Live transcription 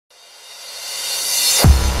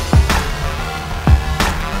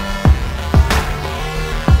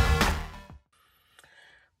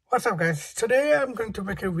What's up, guys? Today I'm going to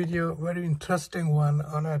make a video, very interesting one,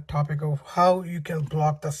 on a topic of how you can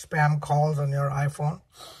block the spam calls on your iPhone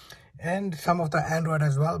and some of the Android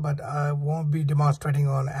as well, but I won't be demonstrating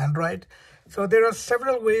on Android. So there are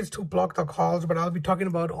several ways to block the calls, but I'll be talking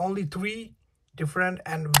about only 3 different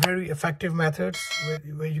and very effective methods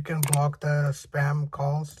where you can block the spam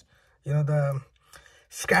calls. You know, the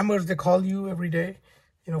scammers, they call you every day,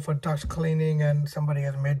 you know, for touch cleaning, and somebody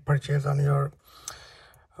has made purchase on your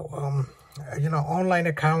online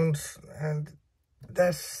accounts, and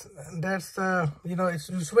that's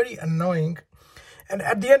it's very annoying. And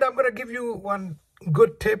at the end, I'm going to give you one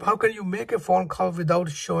good tip. How can you make a phone call without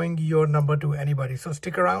showing your number to anybody? So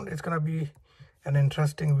stick around, it's going to be an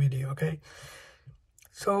interesting video. Okay,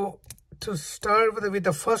 so to start with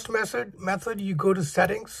the first method, you go to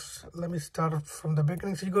settings. Let me start from the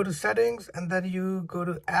beginning. So you go to settings, and then you go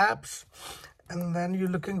to apps, and then you're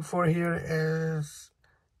looking for, here is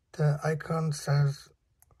the icon says,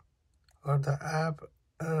 or the app,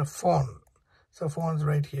 phone. So phone's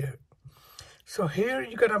right here. So here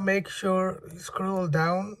you gotta make sure you scroll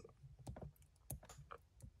down,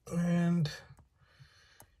 and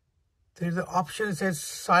there's the option that says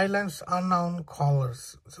silence unknown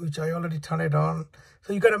callers, so which I already turned it on.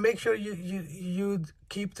 So you gotta make sure you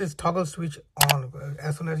keep this toggle switch on.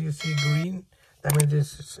 As soon as you see green, that means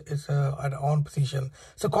it's at on position.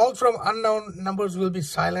 So calls from unknown numbers will be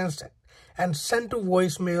silenced and sent to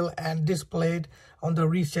voicemail and displayed on the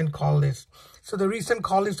recent call list. So the recent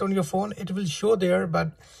call list on your phone, it will show there,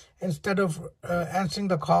 but instead of answering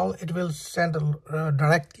the call, it will send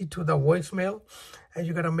directly to the voicemail. And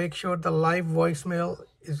you got to make sure the live voicemail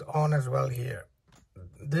is on as well here.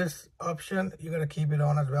 This option, you got to keep it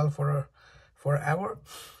on as well forever.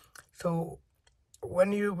 So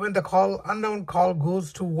when the unknown call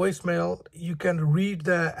goes to voicemail, you can read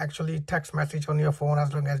the actually text message on your phone,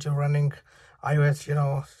 as long as you're running iOS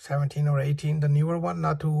 17 or 18, the newer one,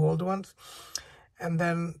 not too old ones. And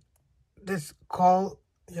then this call,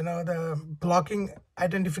 the blocking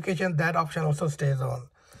identification, that option also stays on.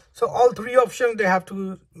 So all 3 options, they have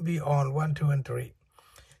to be on, 1, 2, and 3.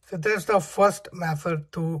 So that's the first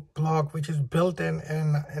method to block, which is built in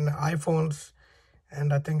iPhones.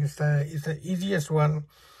 And I think it's the easiest one.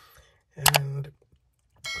 And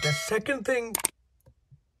the second thing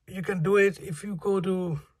you can do is, if you go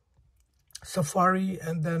to Safari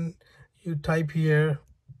and then you type here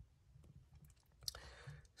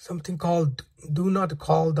something called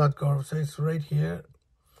donotcall.gov. So it's right here,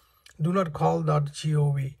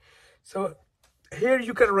 donotcall.gov. So here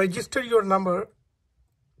you can register your number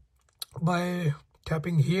by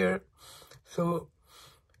tapping here. So,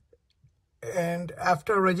 and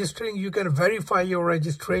after registering, you can verify your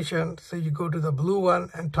registration. So you go to the blue one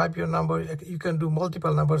and type your number. You can do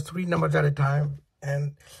multiple numbers, 3 numbers at a time,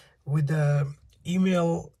 and with the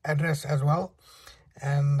email address as well.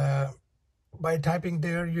 And by typing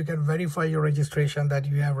there, you can verify your registration that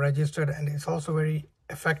you have registered. And it's also very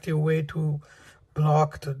effective way to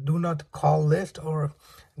block the do not call list, or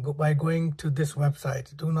by going to this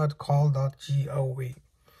website, donotcall.gov.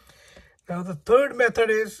 Now the third method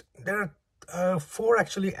is, there are 4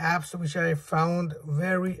 actually apps which I found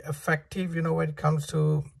very effective, when it comes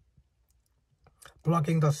to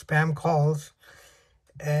blocking the spam calls,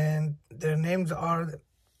 and their names are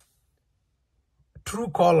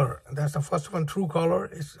Truecaller. That's the first one.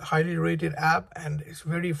 Truecaller is a highly rated app, and it's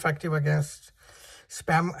very effective against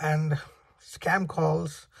spam and scam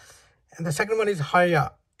calls. And the second one is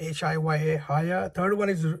Hiya, Hiya, Hiya. Third one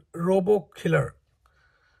is Robokiller.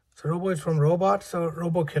 So Robo is from robot, so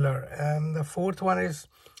Robokiller. And the fourth one is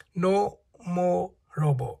No More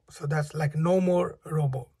Robo. So that's like no more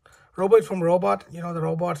Robo. Robo is from robot, the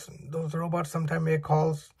robots, those robots sometimes make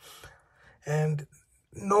calls. And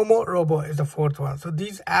No More Robo is the fourth one. So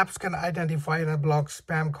these apps can identify and block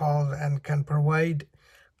spam calls and can provide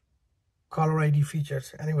caller ID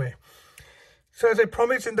features. Anyway, so as I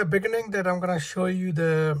promised in the beginning, that I'm going to show you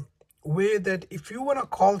the way that if you want to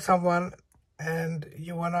call someone and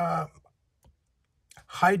you want to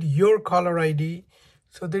hide your caller ID,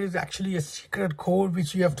 so there is actually a secret code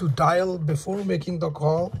which you have to dial before making the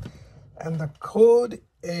call. And the code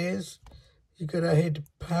is, you gotta hit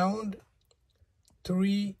 #31#,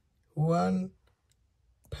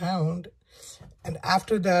 and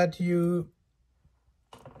after that you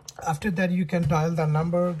can dial the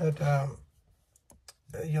number that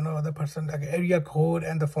the person, like area code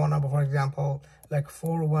and the phone number, for example, like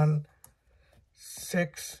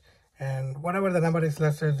 416, and whatever the number is,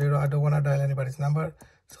 let's say 0. I don't want to dial anybody's number.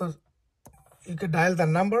 So you could dial the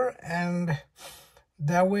number, and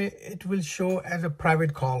that way it will show as a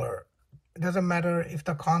private caller. It doesn't matter if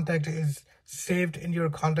the contact is saved in your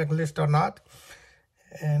contact list or not.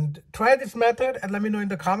 And try this method and let me know in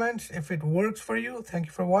the comments if it works for you. Thank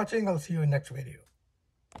you for watching. I'll see you in next video.